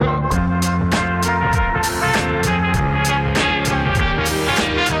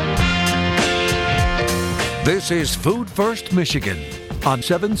This is Food First Michigan on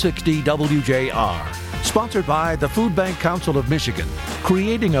 760 WJR, sponsored by the Food Bank Council of Michigan,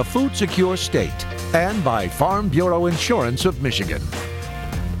 creating a food secure state, and by Farm Bureau Insurance of Michigan.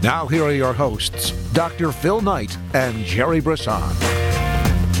 Now here are your hosts, Dr. Phil Knight and Jerry Brisson.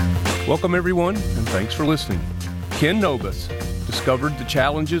 Welcome everyone, and thanks for listening. Ken Nobis discovered the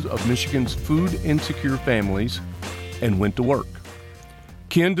challenges of Michigan's food insecure families and went to work.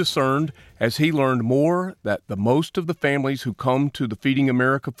 Ken discerned, as he learned more, that the most of the families who come to the Feeding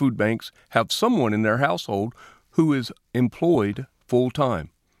America food banks have someone in their household who is employed full-time.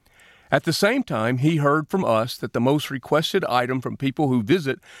 At the same time, he heard from us that the most requested item from people who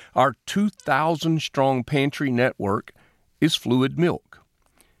visit our 2,000-strong pantry network is fluid milk.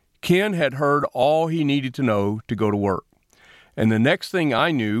 Ken had heard all he needed to know to go to work. And the next thing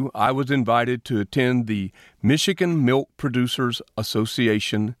I knew, I was invited to attend the Michigan Milk Producers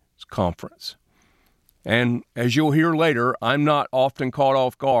Association conference. And as you'll hear later, I'm not often caught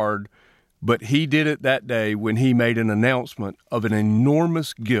off guard, but he did it that day when he made an announcement of an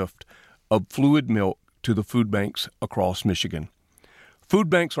enormous gift of fluid milk to the food banks across Michigan. Food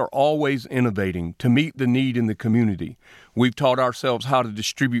banks are always innovating to meet the need in the community. We've taught ourselves how to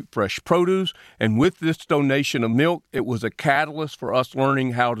distribute fresh produce, and with this donation of milk, it was a catalyst for us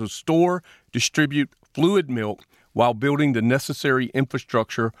learning how to store, distribute fluid milk while building the necessary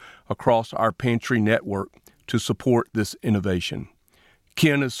infrastructure across our pantry network to support this innovation.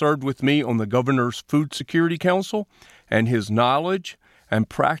 Ken has served with me on the Governor's Food Security Council, and his knowledge and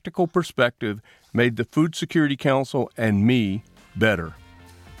practical perspective made the Food Security Council and me better.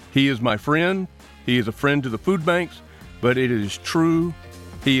 He is my friend. He is a friend to the food banks, but it is true,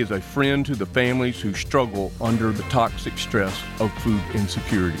 he is a friend to the families who struggle under the toxic stress of food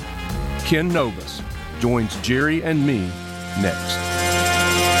insecurity. Ken Nobis joins Jerry and me next.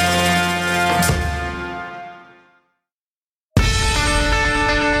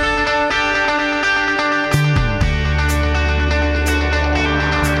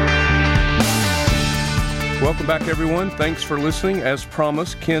 Welcome back, everyone. Thanks for listening. As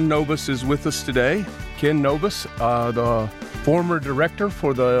promised, Ken Nobis is with us today. Ken Nobis, the former director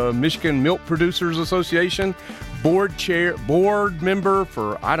for the Michigan Milk Producers Association, board member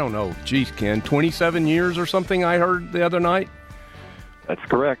for, Ken, 27 years or something I heard the other night? That's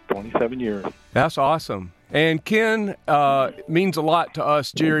correct, 27 years. That's awesome. And Ken means a lot to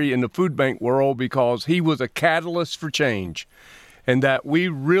us, Jerry, in the food bank world because he was a catalyst for change. And that we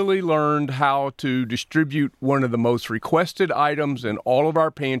really learned how to distribute one of the most requested items in all of our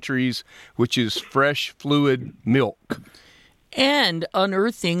pantries, which is fresh fluid milk. And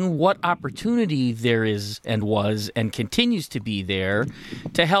unearthing what opportunity there is and was and continues to be there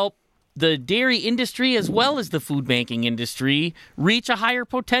to help the dairy industry as well as the food banking industry reach a higher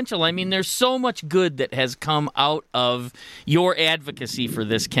potential. I mean, there's so much good that has come out of your advocacy for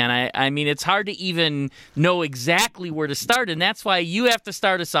this, Ken. I mean, it's hard to even know exactly where to start, and that's why you have to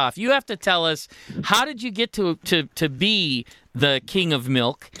start us off. You have to tell us, how did you get to be the king of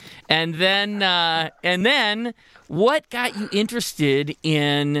milk? And then what got you interested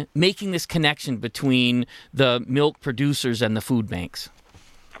in making this connection between the milk producers and the food banks?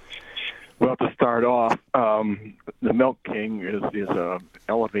 Well, to start off, the Milk King is a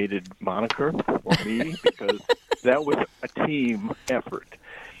elevated moniker for me because that was a team effort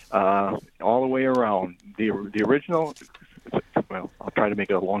all the way around. The original, well, I'll try to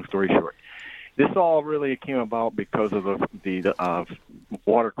make it a long story short. This all really came about because of the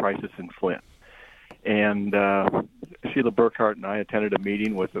water crisis in Flint. And Sheila Burkhart and I attended a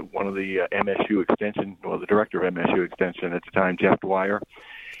meeting with one of the MSU Extension, the director of MSU Extension at the time, Jeff Dwyer.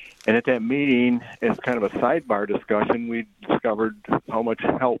 And at that meeting, as kind of a sidebar discussion, we discovered how much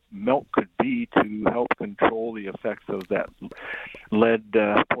help milk could be to help control the effects of that lead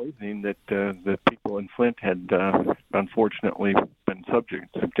poisoning that the people in Flint had unfortunately been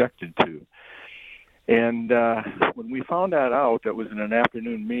subjected to. And when we found that out, that was in an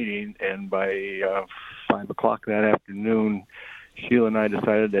afternoon meeting, and by 5 o'clock that afternoon, Sheila and I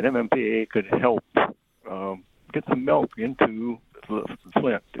decided that MMPA could help get some milk into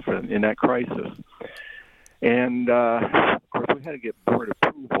Flint in that crisis. And, of course, we had to get board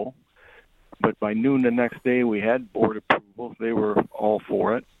approval, but by noon the next day we had board approval. They were all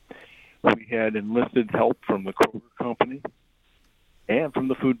for it. We had enlisted help from the Kroger Company and from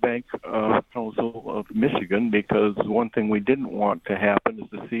the Food Bank Council of Michigan, because one thing we didn't want to happen is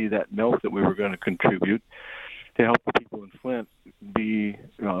to see that milk that we were going to contribute to help the people in Flint be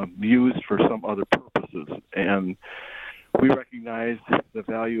used for some other purposes. And we recognized the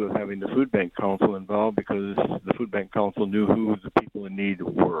value of having the Food Bank Council involved because the Food Bank Council knew who the people in need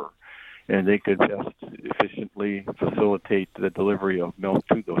were. and they could best efficiently facilitate the delivery of milk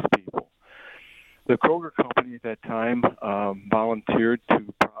to those people. The Kroger company at that time volunteered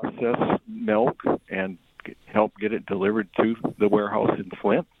to process milk and help get it delivered to the warehouse in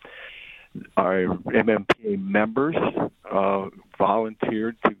Flint. Our MMPA members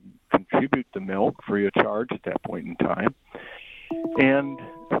volunteered to contribute the milk free of charge at that point in time. And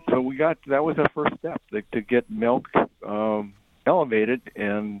so that was our first step, to get milk elevated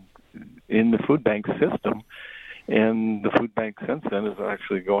and in the food bank system. And the food bank since then has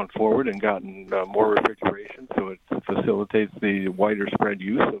actually gone forward and gotten more refrigeration, so it facilitates the wider spread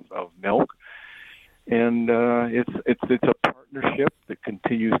use of milk. And it's a partnership that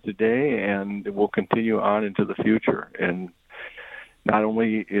continues today and it will continue on into the future. And not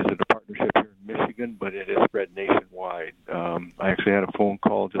only is it a partnership here in Michigan, but it is spread nationwide. I actually had a phone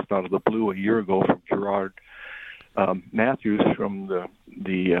call just out of the blue a year ago from Gerard Matthews from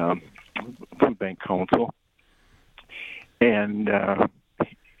the Food Bank Council, and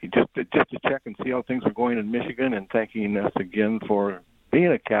just to check and see how things are going in Michigan, and thanking us again for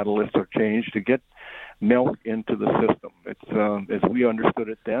being a catalyst of change to get milk into the system. It's as we understood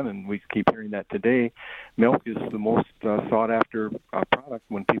it then, and we keep hearing that today, milk is the most sought-after product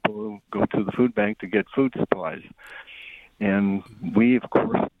when people go to the food bank to get food supplies. And we, of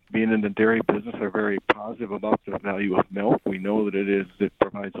course, being in the dairy business, are very positive about the value of milk. We know that it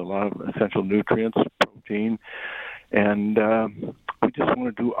provides a lot of essential nutrients, protein, and we just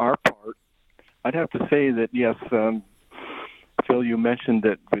want to do our part. I'd have to say that, yes, Phil, you mentioned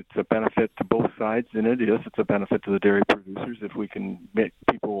that it's a benefit to both sides, and it is. It's a benefit to the dairy producers. If we can make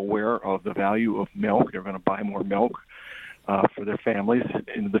people aware of the value of milk, they're going to buy more milk for their families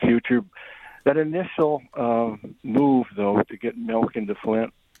in the future. That initial move, though, to get milk into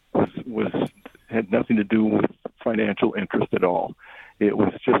Flint had nothing to do with financial interest at all. It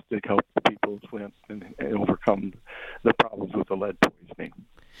was just to help the people of Flint and overcome the problems with the lead poisoning.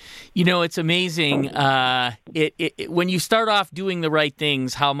 You know, it's amazing when you start off doing the right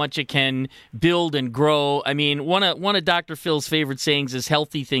things, how much it can build and grow. I mean, one of Dr. Phil's favorite sayings is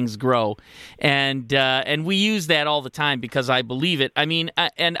 "healthy things grow," and we use that all the time because I believe it. I mean,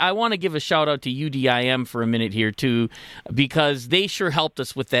 and I want to give a shout out to UDIM for a minute here too, because they sure helped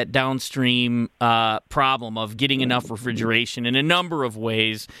us with that downstream problem of getting enough refrigeration in a number of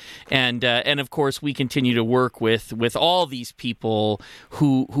ways, and of course we continue to work with all these people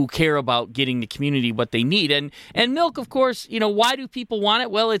who care about getting the community what they need. And milk, of course, you know, why do people want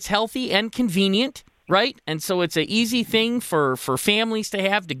it? Well, it's healthy and convenient, right? And so it's an easy thing for families to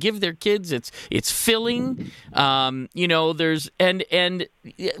have to give their kids. It's filling. You know, there's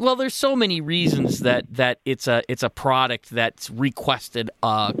so many reasons that it's a product that's requested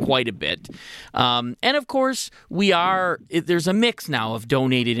quite a bit. And of course, there's a mix now of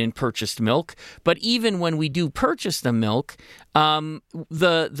donated and purchased milk. But even when we do purchase the milk, everyone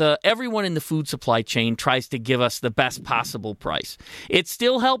in the food supply chain tries to give us the best possible price. It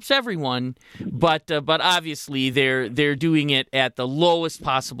still helps everyone, but obviously they're doing it at the lowest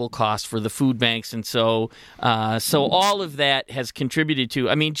possible cost for the food banks, and so all of that has contributed to.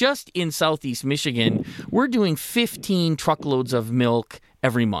 I mean, just in Southeast Michigan, we're doing 15 truckloads of milk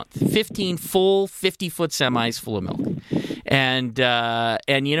every month, 15 full 50-foot semis full of milk,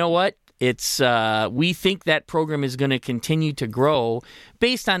 and you know what? We think that program is going to continue to grow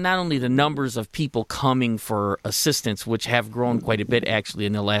based on not only the numbers of people coming for assistance, which have grown quite a bit actually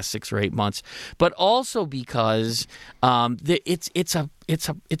in the last 6 or 8 months, but also because it's a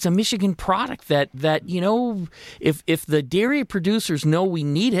Michigan product that you know, if the dairy producers know we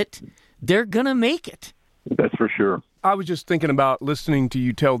need it, they're going to make it. That's for sure. I was just thinking about listening to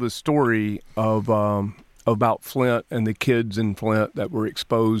you tell this story about Flint and the kids in Flint that were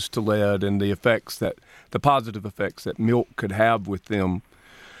exposed to lead and the positive effects that milk could have with them.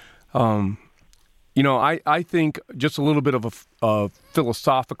 You know, I think just a little bit of a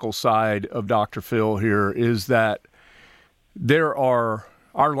philosophical side of Dr. Phil here is that our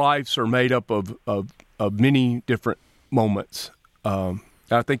lives are made up of many different moments.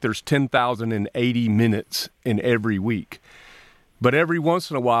 I think there's 10,080 minutes in every week. But every once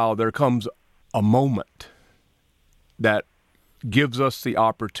in a while there comes a moment that gives us the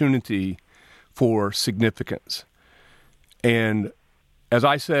opportunity for significance. And as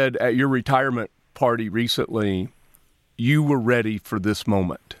I said at your retirement party recently, you were ready for this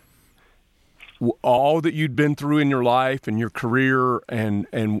moment. All that you'd been through in your life and your career and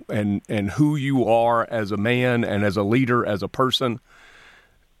who you are as a man and as a leader, as a person,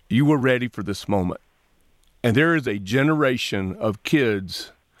 you were ready for this moment. And there is a generation of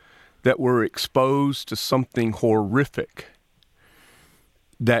kids that were exposed to something horrific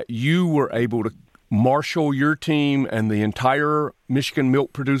that you were able to marshal your team and the entire Michigan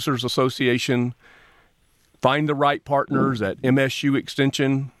Milk Producers Association, find the right partners at MSU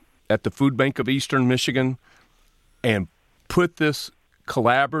Extension, at the Food Bank of Eastern Michigan, and put this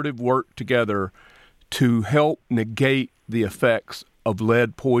collaborative work together to help negate the effects of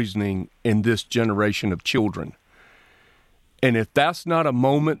lead poisoning in this generation of children. And if that's not a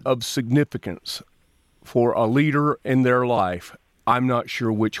moment of significance for a leader in their life, I'm not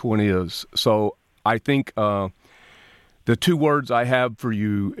sure which one is. So I think the two words I have for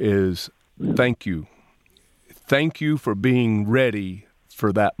you is thank you. Thank you for being ready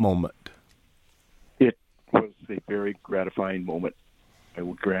for that moment. It was a very gratifying moment. I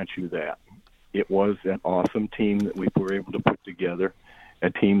will grant you that. It was an awesome team that we were able to put together, a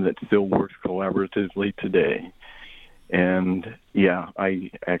team that still works collaboratively today. And, yeah,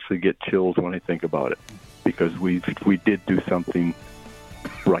 I actually get chills when I think about it, because we did do something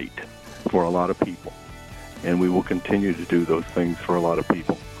right for a lot of people, and we will continue to do those things for a lot of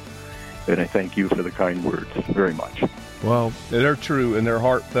people. And I thank you for the kind words very much. Well, they're true and they're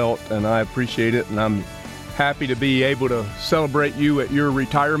heartfelt, and I appreciate it, and I'm happy to be able to celebrate you at your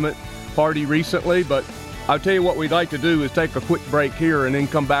retirement party recently. But I'll tell you what we'd like to do is take a quick break here and then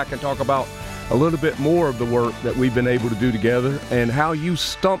come back and talk about a little bit more of the work that we've been able to do together and how you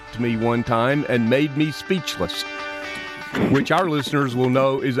stumped me one time and made me speechless, which our listeners will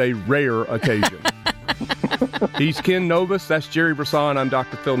know is a rare occasion. He's Ken Novus, that's Jerry Brisson, I'm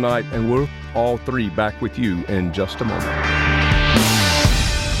Dr. Phil Knight, and we're all three back with you in just a moment.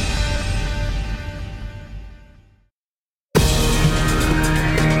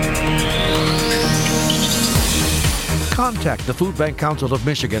 Contact the Food Bank Council of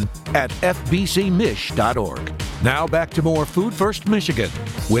Michigan at fbcmich.org. Now back to more Food First Michigan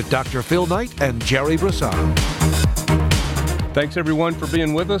with Dr. Phil Knight and Jerry Brisson. Thanks, everyone, for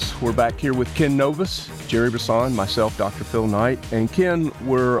being with us. We're back here with Ken Novus, Jerry Brisson, myself, Dr. Phil Knight. And Ken,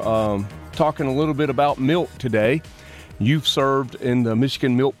 we're talking a little bit about milk today. You've served in the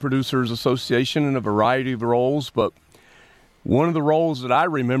Michigan Milk Producers Association in a variety of roles, but one of the roles that I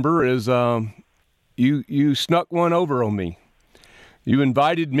remember is you snuck one over on me. You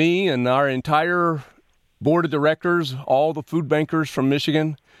invited me and our entire board of directors, all the food bankers from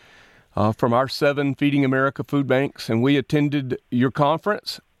Michigan, from our 7 Feeding America food banks, and we attended your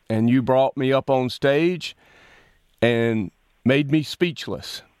conference, and you brought me up on stage and made me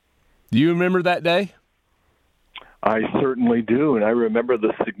speechless. Do you remember that day? I certainly do, and I remember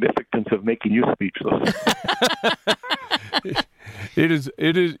the significance of making you speechless.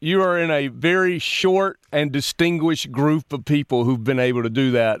 It is. You are in a very short and distinguished group of people who've been able to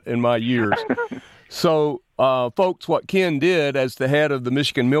do that in my years. So, folks, what Ken did as the head of the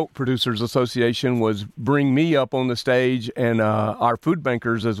Michigan Milk Producers Association was bring me up on the stage and our food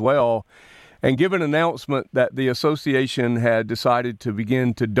bankers as well, and give an announcement that the association had decided to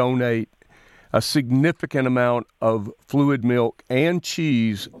begin to donate a significant amount of fluid milk and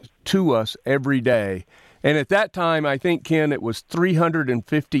cheese to us every day. And at that time, I think, Ken, it was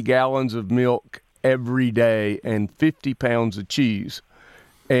 350 gallons of milk every day and 50 pounds of cheese.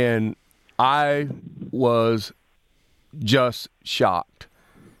 And I was just shocked.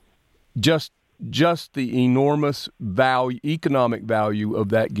 Just the enormous value, economic value of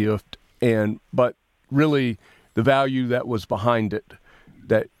that gift, but really the value that was behind it,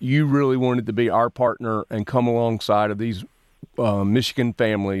 that you really wanted to be our partner and come alongside of these Michigan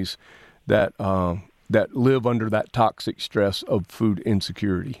families that live under that toxic stress of food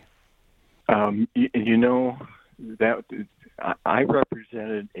insecurity. That I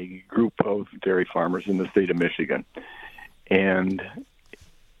represented a group of dairy farmers in the state of Michigan, and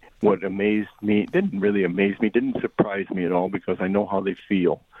what amazed me, didn't surprise me at all, because I know how they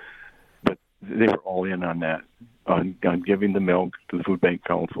feel, but they were all in on that, on giving the milk to the Food Bank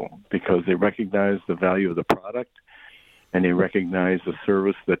Council, because they recognize the value of the product and they recognize the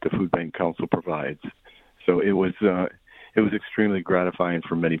service that the Food Bank Council provides. So it was extremely gratifying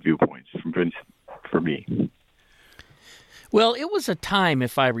from many viewpoints for me. Well, it was a time,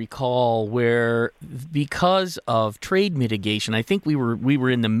 if I recall, where because of trade mitigation, I think we were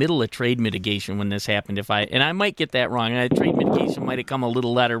in the middle of trade mitigation when this happened. And I might get that wrong. Trade mitigation might have come a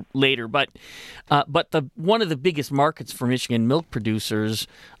little later, but one of the biggest markets for Michigan milk producers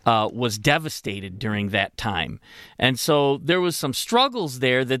was devastated during that time, and so there was some struggles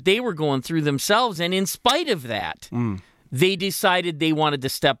there that they were going through themselves. And in spite of that, they decided they wanted to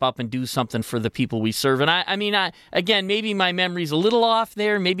step up and do something for the people we serve. And I mean, again, maybe my memory's a little off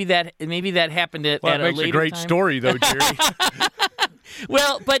there. Maybe that happened at a later time. That makes a great story, though, Jerry.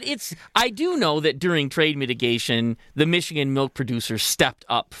 Well, but I do know that during trade mitigation, the Michigan milk producers stepped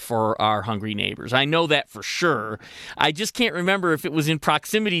up for our hungry neighbors. I know that for sure. I just can't remember if it was in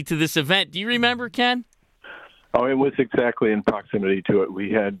proximity to this event. Do you remember, Ken? Oh, it was exactly in proximity to it.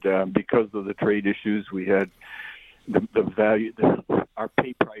 We had, because of the trade issues, we had the value. Our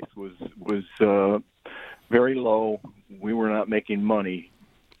pay price was very low. We were not making money,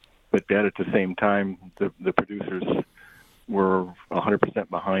 but that at the same time, the producers were 100%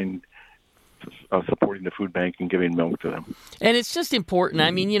 behind supporting the food bank and giving milk to them. And it's just important. I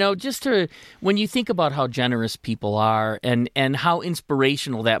mean, when you think about how generous people are and how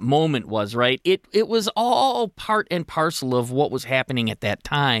inspirational that moment was, right? It was all part and parcel of what was happening at that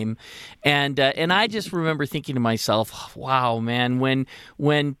time. And I just remember thinking to myself, wow, man,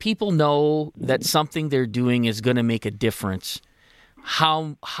 when people know that something they're doing is going to make a difference,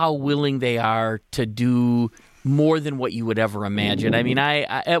 how willing they are to do more than what you would ever imagine. I mean,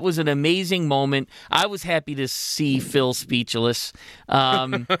 it was an amazing moment. I was happy to see Phil speechless.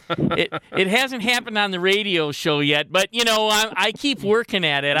 It hasn't happened on the radio show yet, but, I keep working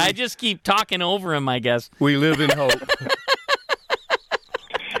at it. I just keep talking over him, I guess. We live in hope.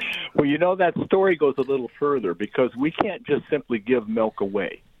 Well, that story goes a little further because we can't just simply give milk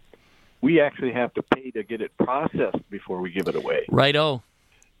away. We actually have to pay to get it processed before we give it away. Right-o.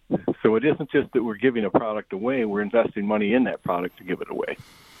 So it isn't just that we're giving a product away, we're investing money in that product to give it away.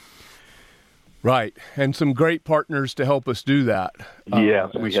 Right, and some great partners to help us do that.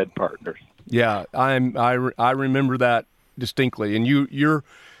 Yes, we had partners. Yeah, I remember that distinctly. And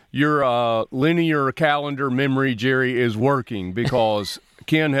your linear calendar memory, Jerry, is working because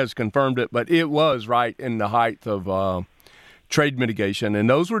Ken has confirmed it, but it was right in the height of trade mitigation, and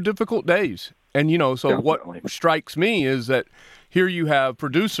those were difficult days. And, so Definitely. What strikes me is that here you have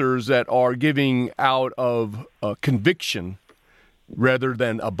producers that are giving out of conviction rather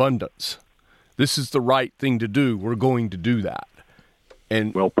than abundance. This is the right thing to do. We're going to do that.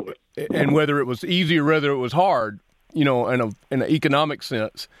 And well put. And whether it was easy or whether it was hard, in an economic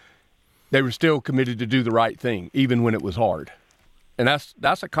sense, they were still committed to do the right thing, even when it was hard. And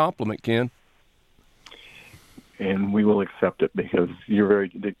that's a compliment, Ken. And we will accept it because you're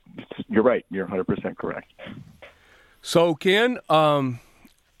right. You're 100% correct. So, Ken,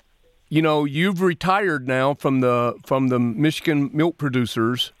 you've retired now from the Michigan Milk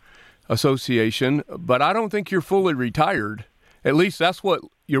Producers Association, but I don't think you're fully retired. At least that's what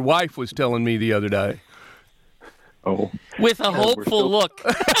your wife was telling me the other day. Oh, with a hopeful look.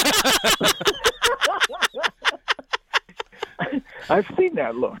 I've seen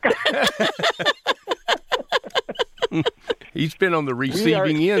that look. He's been on the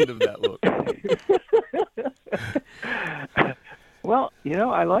receiving end of that look. Well,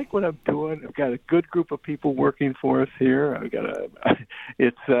 I like what I'm doing. I've got a good group of people working for us here.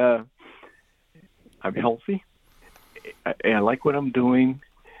 I'm healthy. I like what I'm doing.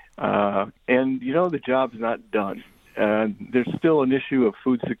 And, the job's not done. There's still an issue of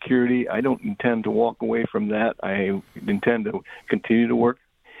food security. I don't intend to walk away from that. I intend to continue to work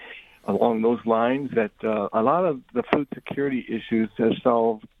along those lines. That a lot of the food security issues are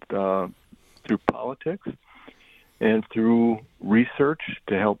solved through politics and through research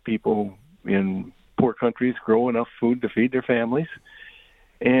to help people in poor countries grow enough food to feed their families.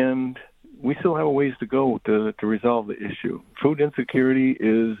 And we still have a ways to go to resolve the issue. Food insecurity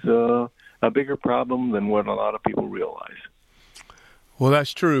is a bigger problem than what a lot of people realize. Well,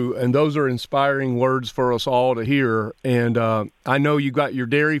 that's true, and those are inspiring words for us all to hear. And I know you got your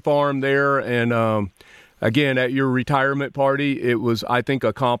dairy farm there, and again, at your retirement party, it was, I think,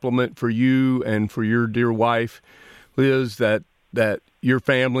 a compliment for you and for your dear wife, Liz, that your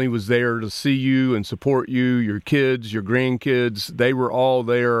family was there to see you and support you, your kids, your grandkids. They were all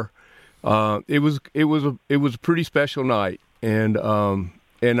there. It was a pretty special night, and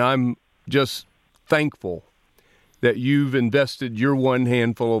I'm just thankful that you've invested your one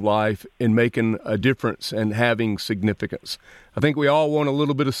handful of life in making a difference and having significance. I think we all want a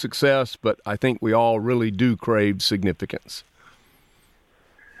little bit of success, but I think we all really do crave significance.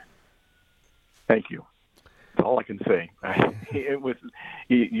 Thank you. That's all I can say. It was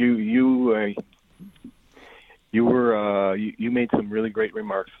you made some really great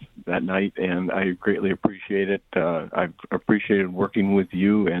remarks that night, and I greatly appreciate it. I've appreciated working with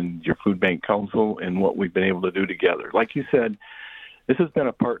you and your Food Bank Council and what we've been able to do together. Like you said, this has been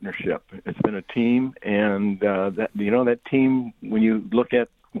a partnership. It's been a team, and that team, when you look at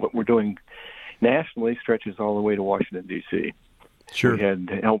what we're doing nationally, stretches all the way to Washington, D.C. Sure. We had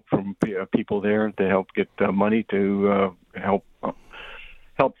help from people there to help get money to help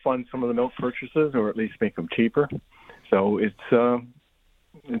fund some of the milk purchases, or at least make them cheaper. So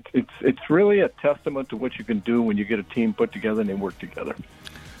It's really a testament to what you can do when you get a team put together and they work together.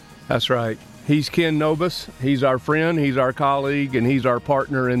 That's right. He's Ken Nobis. He's our friend, he's our colleague, and he's our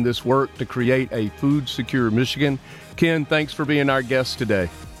partner in this work to create a food-secure Michigan. Ken, thanks for being our guest today.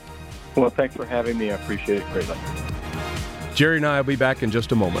 Well, thanks for having me. I appreciate it greatly. Jerry and I will be back in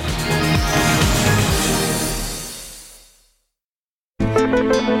just a moment.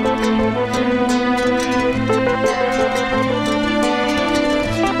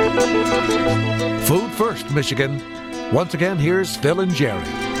 Food First, Michigan. Once again, here's Phil and Jerry.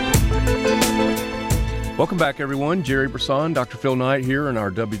 Welcome back, everyone. Jerry Brisson, Dr. Phil Knight here in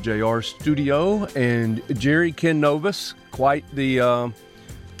our WJR studio. And Jerry, Ken Nobis, quite the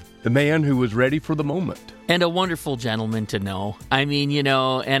man who was ready for the moment. And a wonderful gentleman to know. I mean,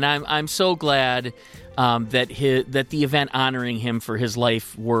 and I'm so glad that the event honoring him for his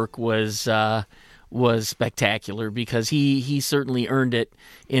life work was spectacular, because he certainly earned it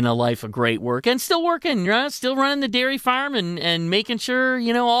in a life of great work, and still working, still running the dairy farm and making sure,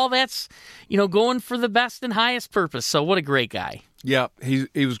 all that's, going for the best and highest purpose. So what a great guy. Yeah,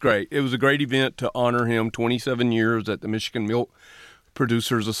 he was great. It was a great event to honor him. 27 years at the Michigan Milk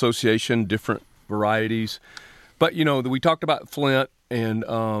Producers Association, different varieties. But, we talked about Flint, and,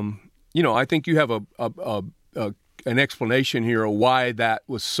 I think you have an explanation here of why that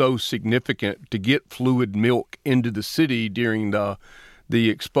was so significant to get fluid milk into the city during the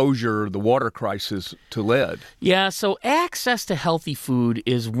exposure, the water crisis to lead. Yeah, so access to healthy food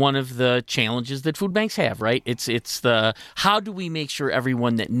is one of the challenges that food banks have, right? It's the how do we make sure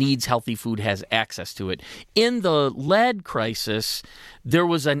everyone that needs healthy food has access to it? In the lead crisis, there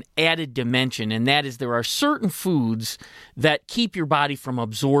was an added dimension, and that is there are certain foods that keep your body from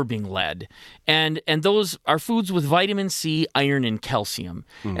absorbing lead. And those are foods with vitamin C, iron, and calcium.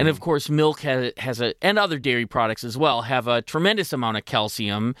 Mm-hmm. And of course, milk and other dairy products as well have a tremendous amount of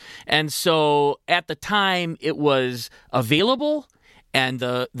calcium. And so at the time it was available, and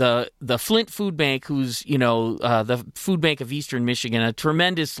the Flint Food Bank, who's, the Food Bank of Eastern Michigan, a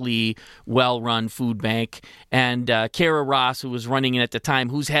tremendously well-run food bank, and Kara Ross, who was running it at the time,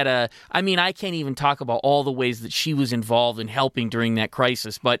 who's had I can't even talk about all the ways that she was involved in helping during that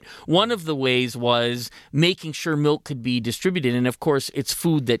crisis, but one of the ways was making sure milk could be distributed. And of course, it's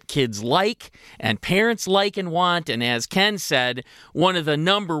food that kids like and parents like and want, and as Ken said, one of the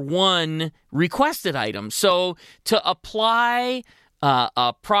number one requested items. So to apply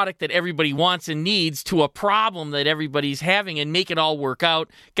a product that everybody wants and needs to a problem that everybody's having and make it all work out.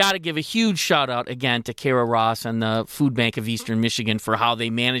 Got to give a huge shout out again to Kara Ross and the Food Bank of Eastern Michigan for how they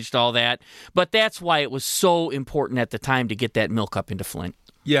managed all that. But that's why it was so important at the time to get that milk up into Flint.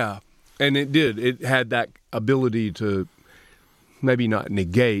 Yeah, and it did. It had that ability to maybe not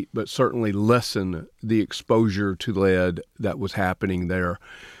negate, but certainly lessen the exposure to lead that was happening there.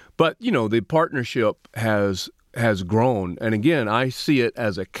 But, the partnership has grown. And again, I see it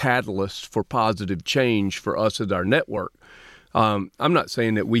as a catalyst for positive change for us as our network. I'm not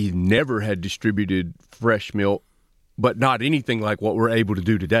saying that we never had distributed fresh milk, but not anything like what we're able to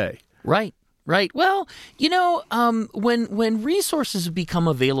do today. Right. Well, when resources become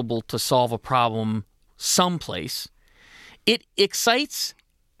available to solve a problem someplace, it excites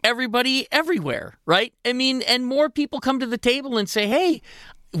everybody everywhere, right? I mean, and more people come to the table and say, hey,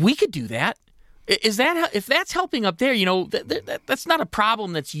 we could do that. If that's helping up there, that's not a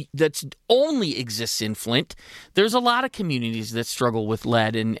problem that's only exists in Flint. There's a lot of communities that struggle with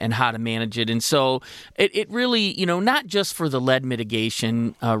lead and how to manage it. And so it really, not just for the lead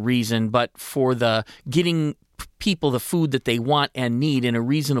mitigation reason, but for the getting people the food that they want and need in a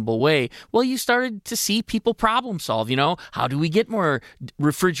reasonable way, well, you started to see people problem solve. How do we get more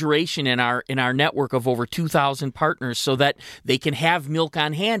refrigeration in our network of over 2,000 partners so that they can have milk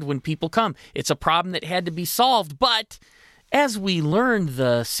on hand when people come? It's a problem that had to be solved, but as we learned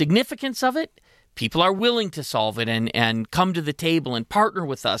the significance of it, people are willing to solve it and come to the table and partner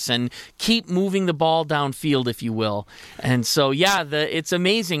with us and keep moving the ball downfield, if you will. And so, it's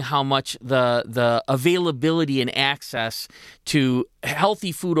amazing how much the availability and access to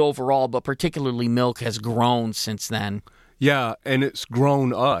healthy food overall, but particularly milk, has grown since then. Yeah, and it's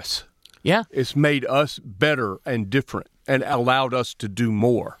grown us. Yeah. It's made us better and different and allowed us to do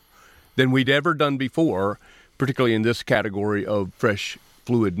more than we'd ever done before, particularly in this category of fresh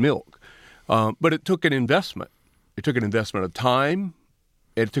fluid milk. But it took an investment. It took an investment of time.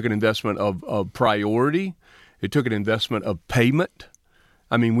 It took an investment of priority. It took an investment of payment.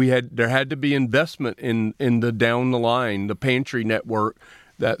 I mean, there had to be investment in the down the line, the pantry network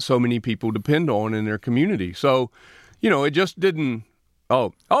that so many people depend on in their community. So, it just didn't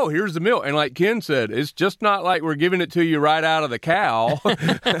oh, here's the milk. And like Ken said, it's just not like we're giving it to you right out of the cow.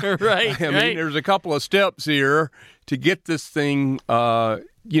 Right. I mean, there's a couple of steps here to get this thing,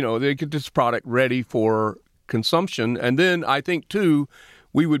 they get this product ready for consumption. And then I think, too,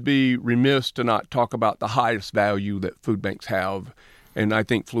 we would be remiss to not talk about the highest value that food banks have. And I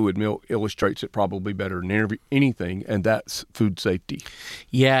think fluid milk illustrates it probably better than anything, and that's food safety.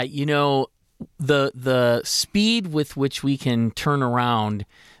 Yeah, the speed with which we can turn around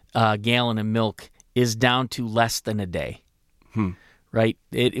a gallon of milk is down to less than a day. Right?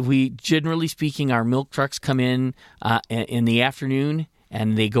 We generally speaking, our milk trucks come in the afternoon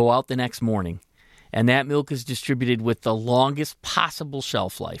and they go out the next morning, and that milk is distributed with the longest possible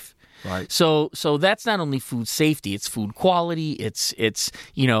shelf life. Right. So that's not only food safety, it's food quality. It's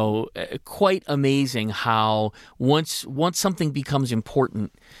quite amazing how once something becomes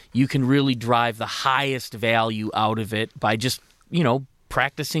important, you can really drive the highest value out of it by just,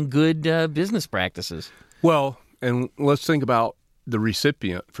 practicing good business practices. Well, and let's think about the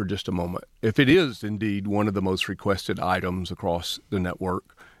recipient for just a moment. If it is indeed one of the most requested items across the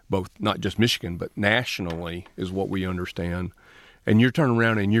network, both not just Michigan, but nationally is what we understand, and you're turning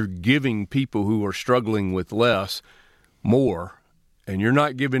around and you're giving people who are struggling with less more, and you're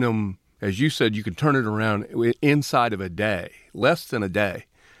not giving them, as you said, you can turn it around inside of a day, less than a day.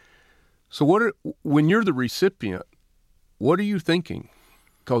 So when you're the recipient, what are you thinking?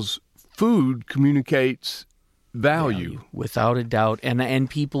 Because food communicates value. Without a doubt. And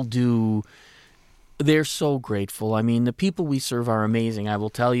people do. They're so grateful. I mean, the people we serve are amazing. I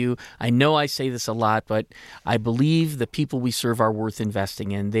will tell you, I know I say this a lot, but I believe the people we serve are worth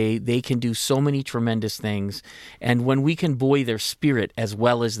investing in. They can do so many tremendous things. And when we can buoy their spirit as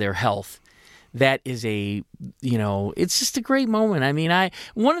well as their health, that is it's just a great moment. I mean,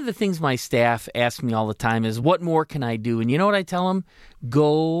 one of the things my staff asks me all the time is, what more can I do? And you know what I tell them?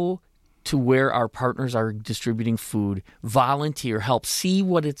 Go to where our partners are distributing food, volunteer, help, see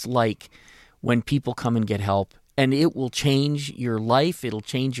what it's like when people come and get help. And it will change your life. It'll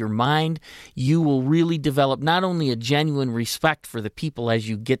change your mind. You will really develop not only a genuine respect for the people as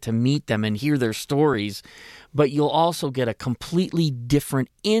you get to meet them and hear their stories, but you'll also get a completely different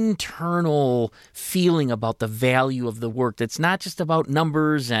internal feeling about the value of the work. It's not just about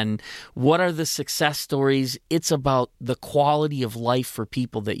numbers and what are the success stories. It's about the quality of life for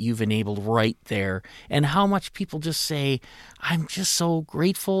people that you've enabled right there, and how much people just say, I'm just so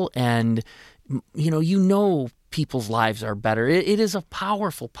grateful, and people's lives are better. It is a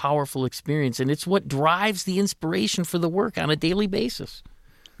powerful, powerful experience, and it's what drives the inspiration for the work on a daily basis.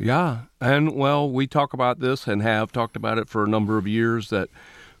 Yeah, and we talk about this and have talked about it for a number of years, that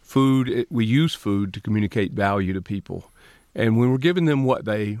we use food to communicate value to people. And when we're giving them what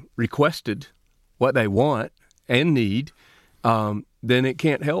they requested, what they want and need, then it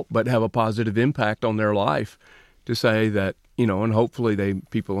can't help but have a positive impact on their life to say that, and hopefully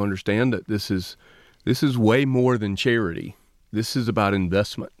people understand that this is way more than charity. This is about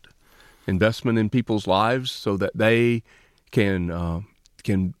investment in people's lives so that they can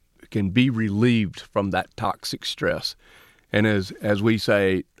be relieved from that toxic stress. And as we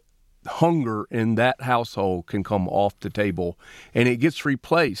say, hunger in that household can come off the table, and it gets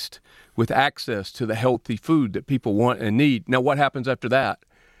replaced with access to the healthy food that people want and need. Now, what happens after that?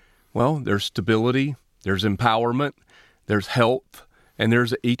 Well, there's stability, there's empowerment, there's health, and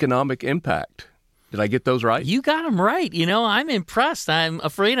there's economic impact. Did I get those right? You got them right. I'm impressed. I'm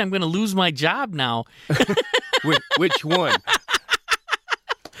afraid I'm going to lose my job now. Which one?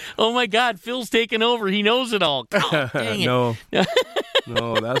 Oh, my God, Phil's taking over. He knows it all. Oh, dang it.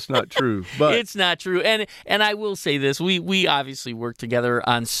 No, that's not true. But it's not true. And I will say this. We obviously work together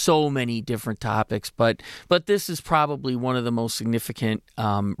on so many different topics, but this is probably one of the most significant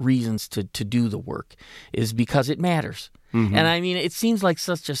reasons to do the work, is because it matters. Mm-hmm. And I mean, it seems like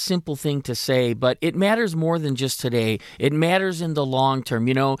such a simple thing to say, but it matters more than just today. It matters in the long term.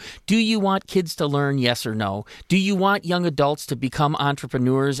 Do you want kids to learn? Yes or no? Do you want young adults to become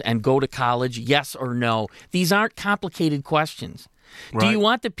entrepreneurs and go to college? Yes or no? These aren't complicated questions. Right. Do you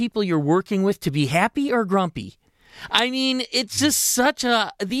want the people you're working with to be happy or grumpy? I mean, it's just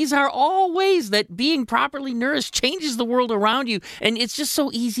these are all ways that being properly nourished changes the world around you. And it's just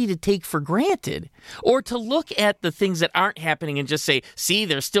so easy to take for granted, or to look at the things that aren't happening and just say, see,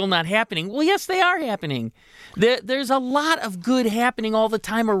 they're still not happening. Well, yes, they are happening. There's a lot of good happening all the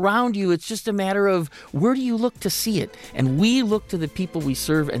time around you. It's just a matter of where do you look to see it? And we look to the people we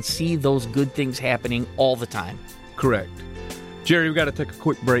serve and see those good things happening all the time. Correct. Jerry, we've got to take a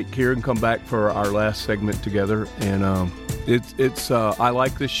quick break here and come back for our last segment together. And I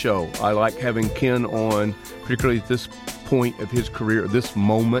like this show. I like having Ken on, particularly at this point of his career, this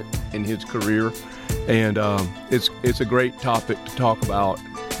moment in his career. And it's a great topic to talk about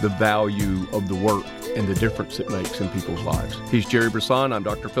the value of the work and the difference it makes in people's lives. He's Jerry Brisson. I'm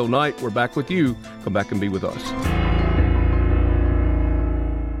Dr. Phil Knight. We're back with you. Come back and be with us.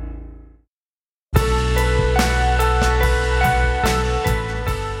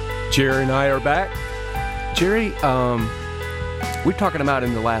 Jerry and I are back. Jerry, we're talking about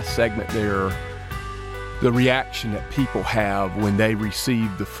in the last segment there the reaction that people have when they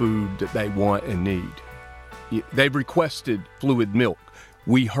receive the food that they want and need. They've requested fluid milk.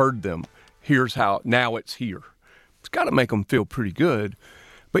 We heard them. Here's how. Now it's here. It's got to make them feel pretty good.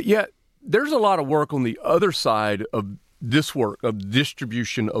 But yet, there's a lot of work on the other side of this work of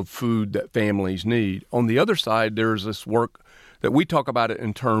distribution of food that families need. On the other side, there's this work that we talk about it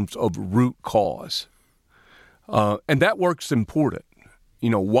in terms of root cause. And that work's important.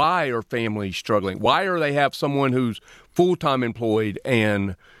 Why are families struggling? Why are they have someone who's full-time employed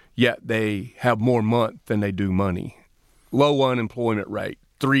and yet they have more month than they do money? Low unemployment rate,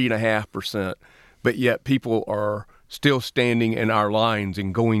 3.5%, but yet people are still standing in our lines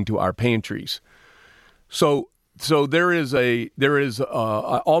and going to our pantries. So there is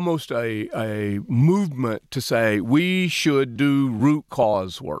almost a movement to say we should do root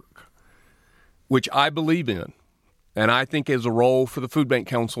cause work, which I believe in. And I think is a role for the Food Bank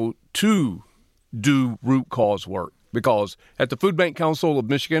Council to do root cause work. Because at the Food Bank Council of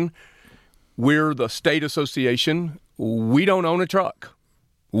Michigan, we're the state association. We don't own a truck.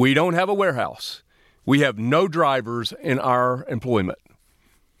 We don't have a warehouse. We have no drivers in our employment,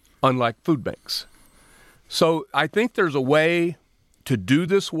 unlike food banks. So I think there's a way to do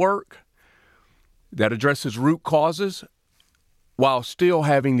this work that addresses root causes while still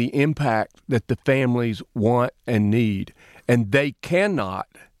having the impact that the families want and need. And they cannot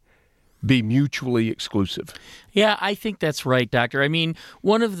be mutually exclusive. Yeah, I think that's right, Doctor. I mean,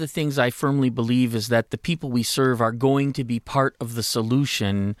 one of the things I firmly believe is that the people we serve are going to be part of the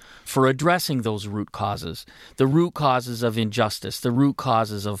solution for addressing those root causes. The root causes of injustice, the root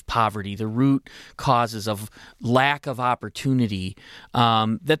causes of poverty, the root causes of lack of opportunity,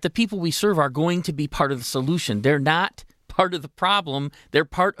 that the people we serve are going to be part of the solution. They're not part of the problem, they're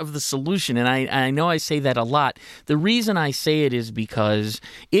part of the solution. And I know I say that a lot. The reason I say it is because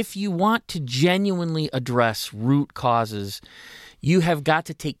if you want to genuinely address root causes, you have got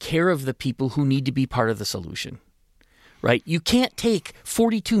to take care of the people who need to be part of the solution. Right? You can't take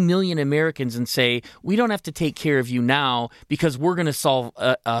 42 million Americans and say, we don't have to take care of you now because we're going to solve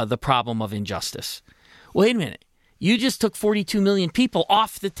the problem of injustice. Wait a minute. You just took 42 million people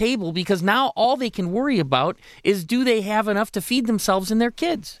off the table because now all they can worry about is do they have enough to feed themselves and their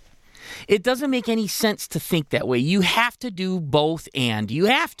kids? It doesn't make any sense to think that way. You have to do both and. You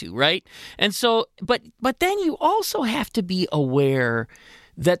have to, right? And so, but then you also have to be aware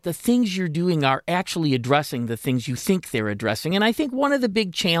that the things you're doing are actually addressing the things you think they're addressing. And I think one of the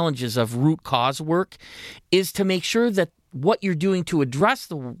big challenges of root cause work is to make sure that what you're doing to address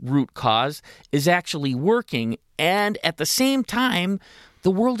the root cause is actually working. And at the same time,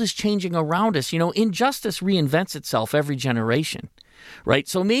 the world is changing around us. Injustice reinvents itself every generation, right?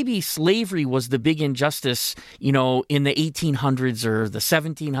 So maybe slavery was the big injustice, in the 1800s or the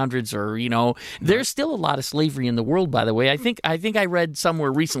 1700s or, there's still a lot of slavery in the world, by the way. I think I read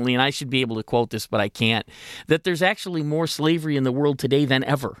somewhere recently, and I should be able to quote this, but I can't, that there's actually more slavery in the world today than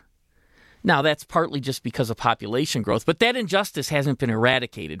ever. Now, that's partly just because of population growth, but that injustice hasn't been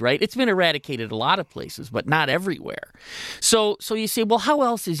eradicated, right? It's been eradicated a lot of places, but not everywhere. So you say, well, how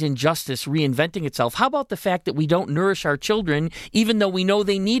else is injustice reinventing itself? How about the fact that we don't nourish our children even though we know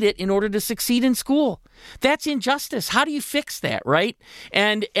they need it in order to succeed in school? That's injustice. How do you fix that, right?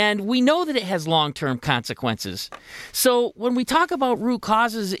 And we know that it has long-term consequences. So when we talk about root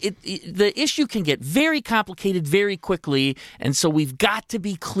causes, the issue can get very complicated very quickly, and so we've got to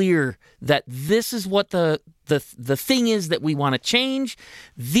be clear that this is what the thing is that we want to change.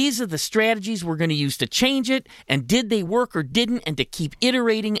 These are the strategies we're going to use to change it, and did they work or didn't, and to keep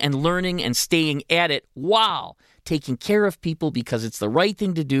iterating and learning and staying at it while taking care of people because it's the right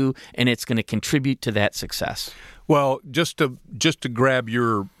thing to do and it's going to contribute to that success. Well, just to grab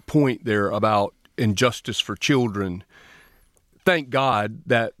your point there about injustice for children, thank God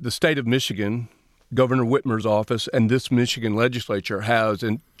that the state of Michigan, Governor Whitmer's office, and this Michigan legislature has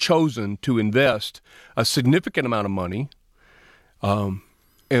chosen to invest a significant amount of money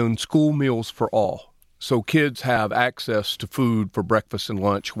in school meals for all. So kids have access to food for breakfast and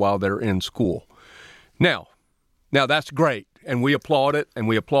lunch while they're in school. Now that's great, and we applaud it, and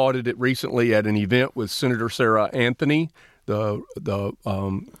we applauded it recently at an event with Senator Sarah Anthony, the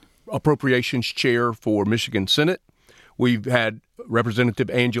appropriations chair for Michigan Senate. We've had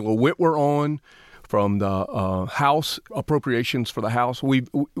Representative Angela Whitwer on from the House Appropriations for the House.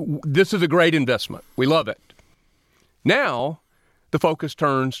 This is a great investment. We love it. Now, the focus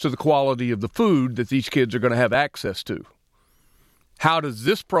turns to the quality of the food that these kids are going to have access to. How does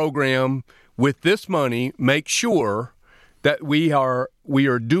this program, with this money, make sure that we are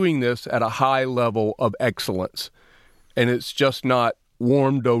doing this at a high level of excellence, and it's just not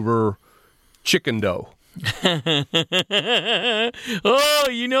warmed over chicken dough? Oh,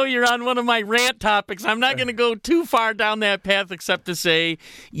 you're on one of my rant topics. I'm not going to go too far down that path except to say,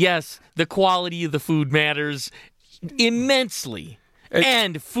 yes, the quality of the food matters immensely.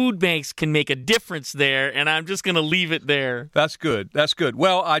 And food banks can make a difference there, and I'm just going to leave it there. That's good. That's good.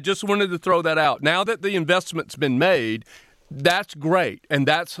 Well, I just wanted to throw that out. Now that the investment's been made, that's great, and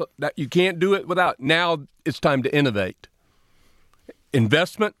that you can't do it without. Now it's time to innovate.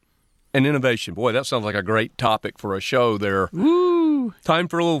 Investment and innovation. Boy, that sounds like a great topic for a show there. Woo! Time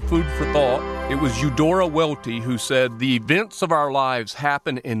for a little food for thought. It was Eudora Welty who said, "The events of our lives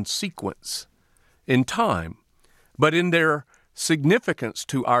happen in sequence, in time, but in their significance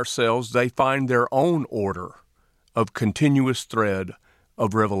to ourselves, they find their own order of continuous thread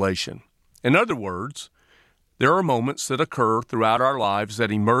of revelation." In other words, there are moments that occur throughout our lives that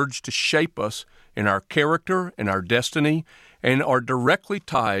emerge to shape us in our character and our destiny and are directly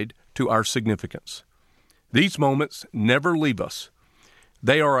tied to our significance. These moments never leave us.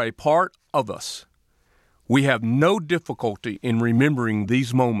 They are a part of us. We have no difficulty in remembering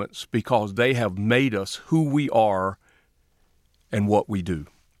these moments because they have made us who we are and what we do.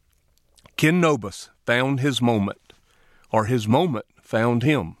 Ken Nobis found his moment, or his moment found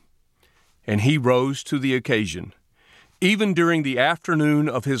him, and he rose to the occasion. Even during the afternoon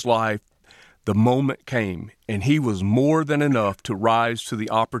of his life, the moment came, and he was more than enough to rise to the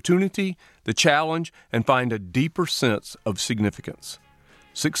opportunity, the challenge, and find a deeper sense of significance.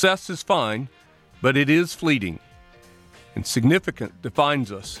 Success is fine, but it is fleeting, and significant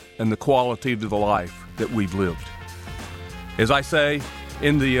defines us and the quality of the life that we've lived. As I say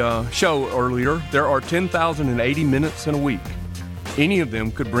in the show earlier, there are 10,080 minutes in a week. Any of them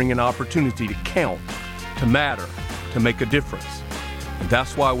could bring an opportunity to count, to matter, to make a difference. And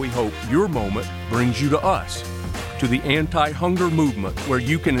that's why we hope your moment brings you to us, to the anti-hunger movement, where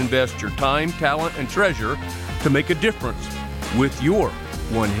you can invest your time, talent, and treasure to make a difference with your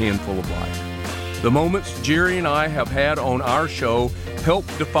one handful of life. The moments Jerry and I have had on our show help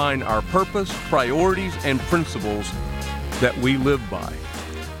define our purpose, priorities, and principles that we live by,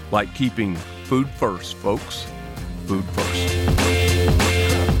 like keeping food first, folks. Food first.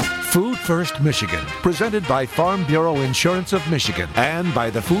 Food First Michigan, presented by Farm Bureau Insurance of Michigan and by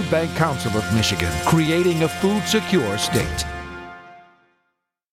the Food Bank Council of Michigan, creating a food secure state.